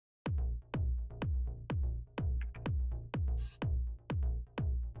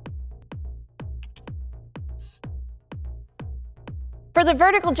For the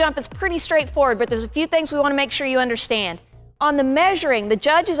vertical jump, it's pretty straightforward, but there's a few things we want to make sure you understand. On the measuring, the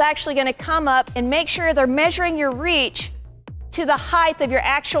judge is actually going to come up and make sure they're measuring your reach to the height of your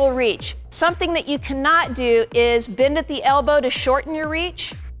actual reach. Something that you cannot do is bend at the elbow to shorten your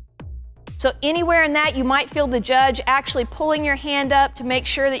reach. So anywhere in that, you might feel the judge actually pulling your hand up to make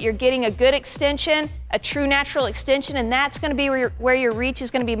sure that you're getting a good extension, a true natural extension, and that's going to be where your reach is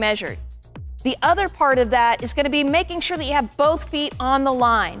going to be measured. The other part of that is going to be making sure that you have both feet on the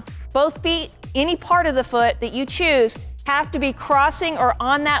line. Both feet, any part of the foot that you choose, have to be crossing or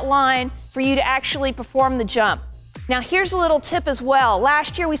on that line for you to actually perform the jump. Now here's a little tip as well.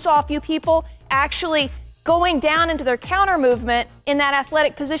 Last year we saw a few people actually going down into their counter movement in that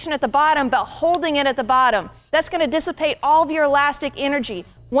athletic position at the bottom, but holding it at the bottom. That's going to dissipate all of your elastic energy.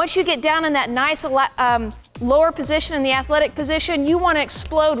 Once you get down in that nice lower position in the athletic position, you want to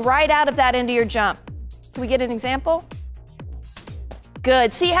explode right out of that into your jump. Can we get an example?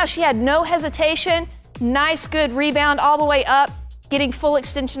 Good. See how she had no hesitation? Nice, good rebound all the way up, getting full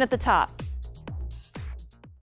extension at the top.